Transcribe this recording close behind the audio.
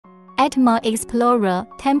AtmoExplorer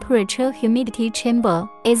temperature humidity chamber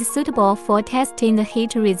is suitable for testing the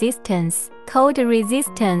heat resistance, cold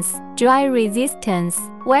resistance, dry resistance,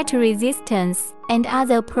 wet resistance, and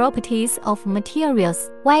other properties of materials.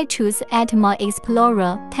 Why choose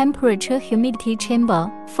AtmoExplorer temperature humidity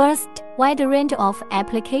chamber? First, wide range of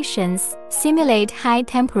applications. Simulate high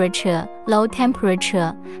temperature, low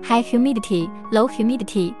temperature, high humidity, low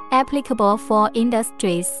humidity, applicable for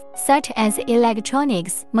industries such as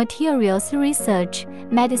electronics, materials research,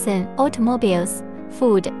 medicine, automobiles,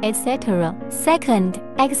 food, etc. Second,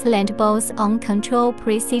 excellent both on control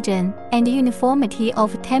precision and uniformity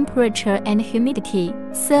of temperature and humidity.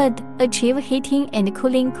 Third, achieve heating and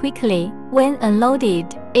cooling quickly. When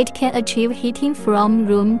unloaded, it can achieve heating from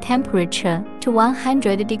room temperature to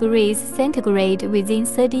 100 degrees centigrade within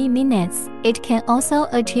 30 minutes. It can also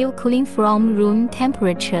achieve cooling from room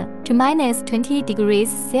temperature to -20 degrees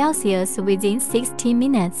Celsius within 60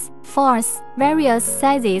 minutes. Fourth, various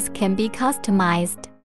sizes can be customized.